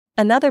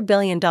Another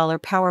billion-dollar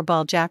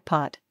Powerball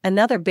jackpot,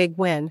 another big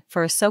win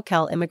for a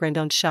SoCal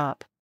immigrant-owned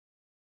shop.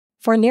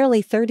 For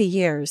nearly 30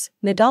 years,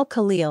 Nidal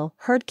Khalil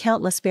heard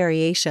countless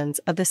variations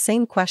of the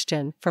same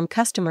question from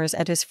customers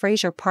at his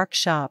Frazier Park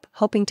shop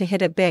hoping to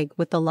hit it big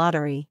with the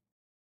lottery.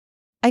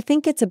 "I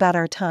think it's about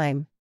our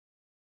time."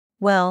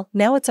 "Well,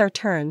 now it's our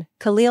turn,"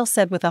 Khalil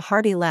said with a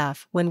hearty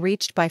laugh when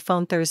reached by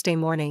phone Thursday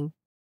morning.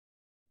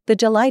 The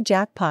July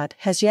jackpot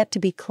has yet to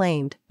be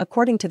claimed.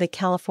 According to the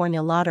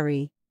California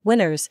lottery,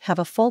 winners have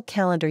a full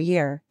calendar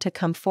year to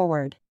come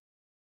forward.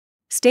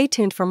 Stay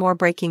tuned for more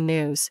breaking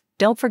news.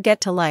 Don't forget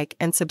to like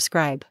and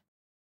subscribe.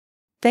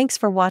 Thanks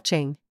for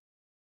watching.